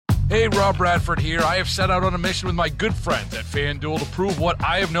Hey, Rob Bradford here. I have set out on a mission with my good friends at FanDuel to prove what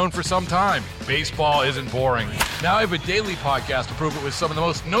I have known for some time. Baseball isn't boring. Now I have a daily podcast to prove it with some of the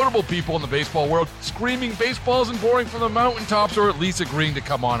most notable people in the baseball world, screaming baseball isn't boring from the mountaintops, or at least agreeing to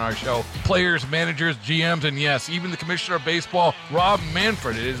come on our show. Players, managers, GMs, and yes, even the commissioner of baseball, Rob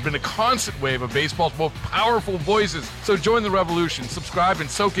Manfred. It has been a constant wave of baseball's most powerful voices. So join the revolution. Subscribe and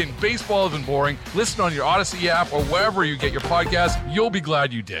soak in Baseball Isn't Boring. Listen on your Odyssey app or wherever you get your podcasts. You'll be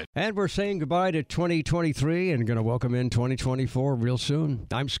glad you did. And we're saying goodbye to 2023 and going to welcome in 2024 real soon.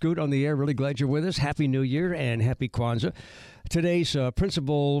 I'm Scoot on the air. Really glad you're with us. Happy New Year and happy Kwanzaa. Today's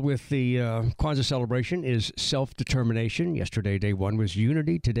principle with the Kwanzaa celebration is self-determination. Yesterday, day one was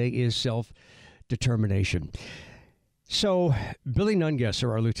unity. Today is self-determination. So Billy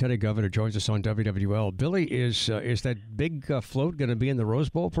Nungesser, our lieutenant governor, joins us on WWL. Billy, is that big float going to be in the Rose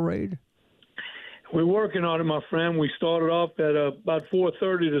Bowl parade? We're working on it, my friend. We started off at about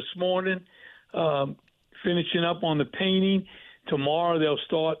 4:30 this morning, finishing up on the painting. Tomorrow they'll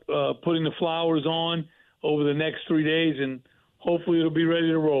start putting the flowers on over the next 3 days, and hopefully it'll be ready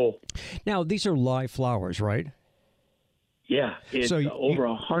to roll. Now, these are live flowers, right? Yeah, it's over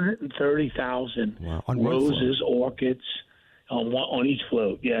 130,000 roses, orchids on each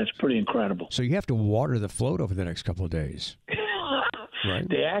float. Yeah, it's pretty incredible. So you have to water the float over the next couple of days. Right.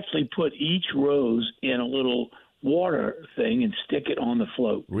 They actually put each rose in a little water thing and stick it on the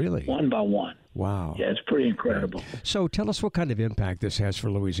float. Really? One by one. Wow. Yeah, it's pretty incredible. So tell us what kind of impact this has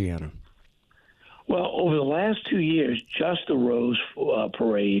for Louisiana. Well, over the last 2 years, just the Rose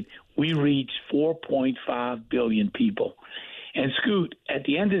Parade, we reached 4.5 billion people. And, Scoot, at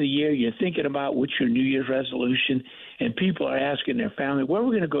the end of the year, you're thinking about what's your New Year's resolution, and people are asking their family, where are we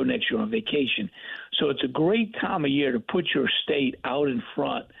going to go next year on vacation? So it's a great time of year to put your state out in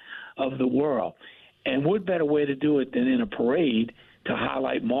front of the world. And what better way to do it than in a parade to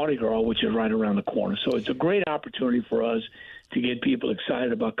highlight Mardi Gras, which is right around the corner. So it's a great opportunity for us to get people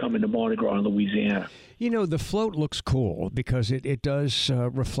excited about coming to Mardi Gras in Louisiana. You know, the float looks cool because it does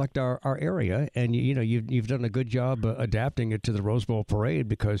reflect our area, and you've done a good job adapting it to the Rose Bowl parade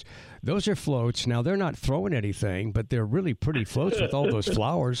because those are floats. Now, they're not throwing anything, but they're really pretty floats with all those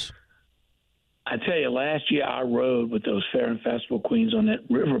flowers. I tell you, last year I rode with those Fair and Festival Queens on that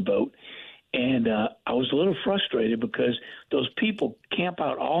riverboat, and I was a little frustrated because those people camp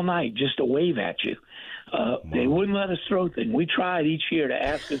out all night just to wave at you. They wouldn't let us throw things. We tried each year to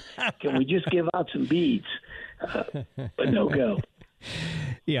ask us, can we just give out some beads? But no go.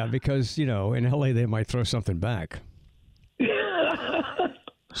 Yeah, because, in L.A. they might throw something back.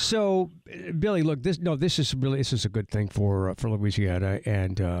 So, Billy, look, this is a good thing for Louisiana,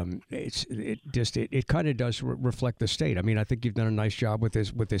 and it kind of does reflect the state. I mean, I think you've done a nice job with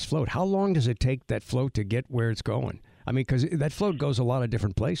this float. How long does it take that float to get where it's going? I mean, because that float goes a lot of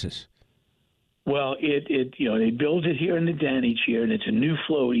different places. Well, they build it here in the Den each year, and it's a new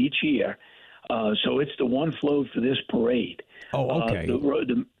float each year. So it's the one float for this parade. Oh, okay.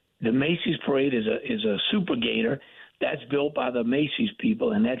 The Macy's parade is a Super Gator. That's built by the Macy's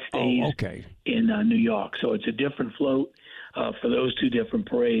people, and that stays in New York. So it's a different float for those two different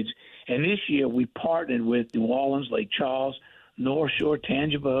parades. And this year we partnered with New Orleans, Lake Charles, North Shore,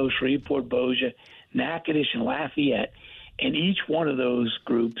 Tangipahoa, Shreveport, Bossier, Natchitoches, and Lafayette. And each one of those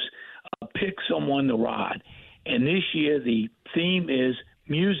groups picked someone to ride. And this year the theme is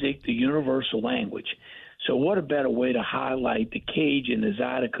music, the universal language. So what a better way to highlight the Cajun, the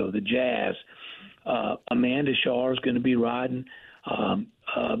Zydeco, the jazz. Amanda Shaw is going to be riding.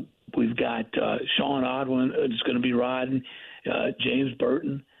 We've got Sean Odwin is going to be riding. James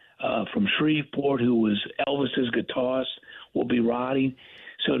Burton from Shreveport, who was Elvis's guitarist, will be riding.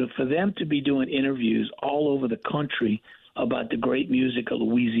 So for them to be doing interviews all over the country about the great music of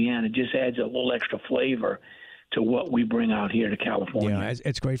Louisiana just adds a little extra flavor to what we bring out here to California. Yeah,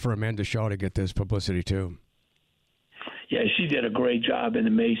 it's great for Amanda Shaw to get this publicity, too. Yeah, she did a great job in the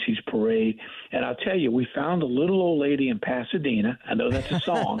Macy's parade. And I'll tell you, we found a little old lady in Pasadena. I know that's a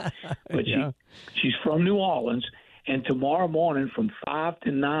song, but she's from New Orleans. And tomorrow morning from 5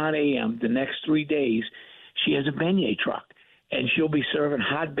 to 9 a.m., the next 3 days, she has a beignet truck. And she'll be serving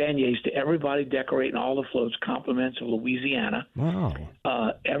hot beignets to everybody decorating all the floats, compliments of Louisiana. Wow.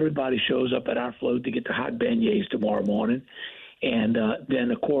 Everybody shows up at our float to get the hot beignets tomorrow morning. And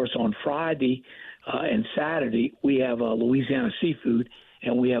then, of course, on Friday and Saturday, we have Louisiana seafood,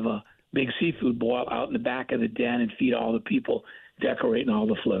 and we have a big seafood boil out in the back of the den and feed all the people decorating all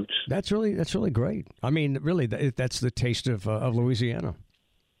the floats. That's really great. I mean, really, that's the taste of Louisiana.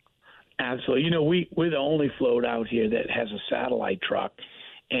 Absolutely. We're the only float out here that has a satellite truck,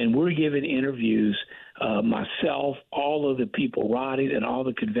 and we're giving interviews myself, all of the people riding, and all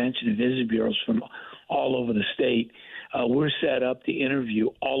the convention and visit bureaus from all over the state. We're set up to interview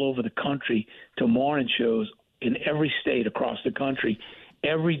all over the country to morning shows in every state across the country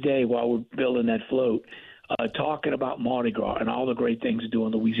every day while we're building that float, talking about Mardi Gras and all the great things to do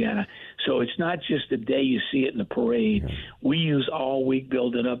in Louisiana. So it's not just the day you see it in the parade. Yeah. We use all week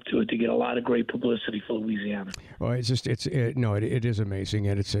building up to it to get a lot of great publicity for Louisiana. Well, it is amazing,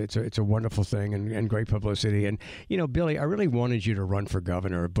 and it's a wonderful thing and great publicity. And, Billy, I really wanted you to run for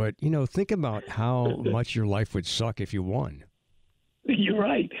governor, but, think about how much your life would suck if you won. You're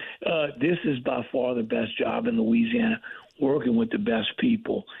right. This is by far the best job in Louisiana, working with the best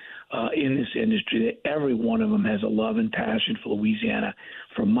people in this industry. Every one of them has a love and passion for Louisiana,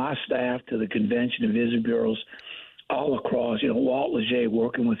 from my staff to the convention and visit bureaus all across. Walt Leger,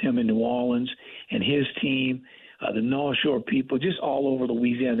 working with him in New Orleans and his team, the North Shore people, just all over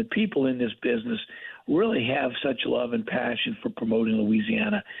Louisiana. The people in this business really have such love and passion for promoting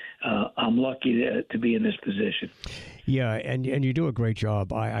Louisiana. I'm lucky to be in this position. Yeah, and you do a great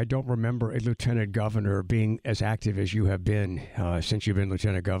job. I don't remember a lieutenant governor being as active as you have been since you've been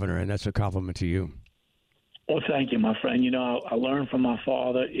lieutenant governor, and that's a compliment to you. Well, thank you, my friend. I learned from my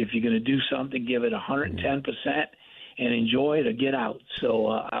father, if you're going to do something, give it 110% and enjoy it or get out. So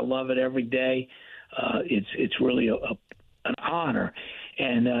I love it every day. It's really an honor,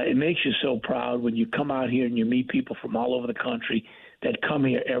 and it makes you so proud when you come out here and you meet people from all over the country that come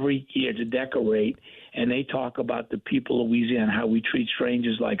here every year to decorate, and they talk about the people of Louisiana, how we treat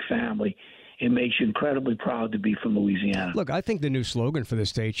strangers like family. It makes you incredibly proud to be from Louisiana. Look, I think the new slogan for the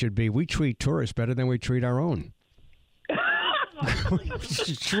state should be, we treat tourists better than we treat our own.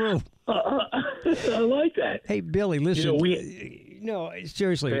 It's true. I like that. Hey, Billy, listen. No,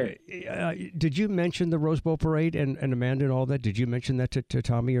 seriously. Did you mention the Rose Bowl Parade and Amanda and all that? Did you mention that to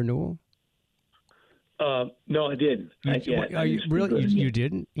Tommy or Newell? No, I didn't. You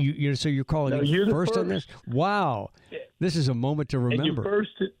didn't? So you're calling me first on this? Wow. This is a moment to remember. And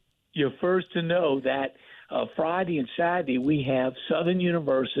you're first to know that Friday and Saturday we have Southern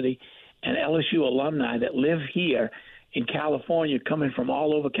University and LSU alumni that live here in California, coming from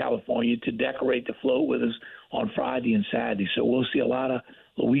all over California to decorate the float with us on Friday and Saturday. So we'll see a lot of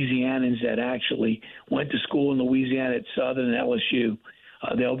Louisianans that actually went to school in Louisiana at Southern and LSU.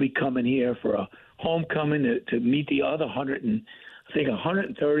 They'll be coming here for a homecoming to meet the other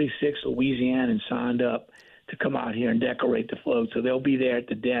 136 Louisianans signed up to come out here and decorate the float. So they'll be there at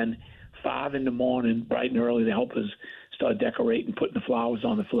the Den 5 a.m, bright and early, to help us start decorating, putting the flowers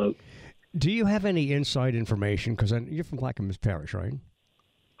on the float. Do you have any inside information? Because you're from Plaquemines Parish, right?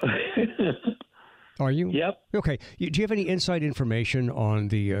 Are you? Yep. Okay. Do you have any inside information on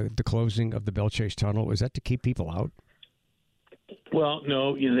the closing of the Belle Chase Tunnel? Is that to keep people out? Well,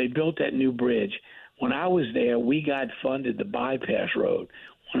 no. They built that new bridge. When I was there, we got funded the bypass road.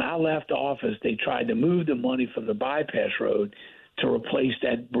 When I left office, they tried to move the money from the bypass road to replace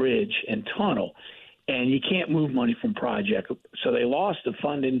that bridge and tunnel. And you can't move money from project. So they lost the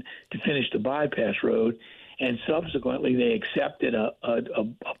funding to finish the bypass road, and subsequently they accepted a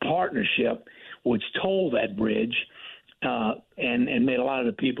partnership which tolled that bridge and made a lot of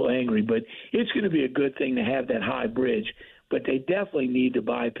the people angry. But it's going to be a good thing to have that high bridge, but they definitely need the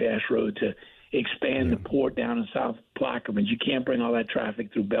bypass road to expand the port down in South Plaquemines. You can't bring all that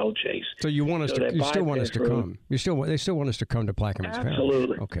traffic through Belle Chase. So you want us to? You still want us to come? They still want us to come to Plaquemines Parish.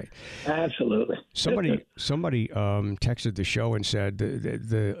 Absolutely. Okay. Absolutely. Somebody texted the show and said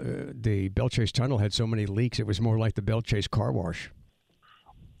the Belle Chase Tunnel had so many leaks it was more like the Belle Chase car wash.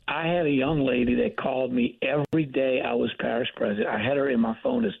 I had a young lady that called me every day I was parish president. I had her in my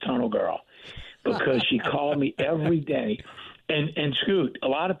phone as Tunnel Girl because she called me every day. And Scoot, a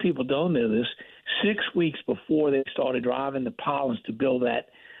lot of people don't know this. 6 weeks before they started driving the Pollins to build that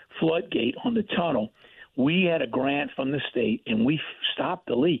floodgate on the tunnel, we had a grant from the state, and we stopped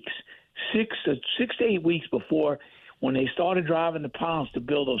the leaks. 6 to 8 weeks before, when they started driving the Pollins to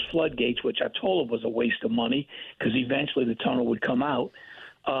build those floodgates, which I told them was a waste of money because eventually the tunnel would come out,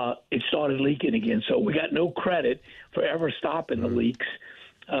 it started leaking again. So we got no credit for ever stopping the leaks.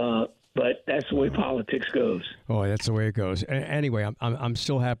 But that's the way politics goes. Oh, that's the way it goes. Anyway, I'm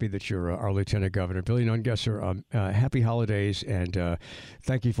still happy that you're our Lieutenant Governor. Billy Nungesser, happy holidays, and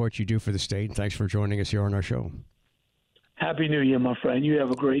thank you for what you do for the state, and thanks for joining us here on our show. Happy New Year, my friend. You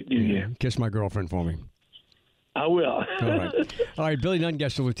have a great New Year. Kiss my girlfriend for me. I will. All right. Billy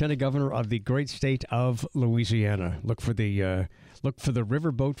Nungesser, Lieutenant Governor of the great state of Louisiana. Look for the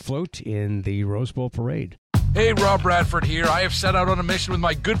riverboat float in the Rose Bowl Parade. Hey, Rob Bradford here. I have set out on a mission with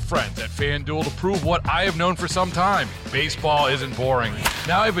my good friends at FanDuel to prove what I have known for some time. Baseball isn't boring.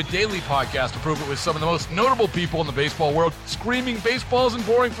 Now I have a daily podcast to prove it with some of the most notable people in the baseball world, screaming baseball isn't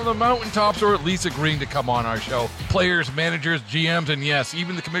boring from the mountaintops, or at least agreeing to come on our show. Players, managers, GMs, and yes,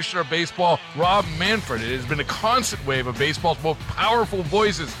 even the commissioner of baseball, Rob Manfred. It has been a constant wave of baseball's most powerful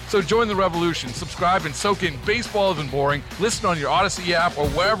voices. So join the revolution. Subscribe and soak in Baseball Isn't Boring. Listen on your Odyssey app or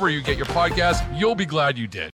wherever you get your podcasts. You'll be glad you did.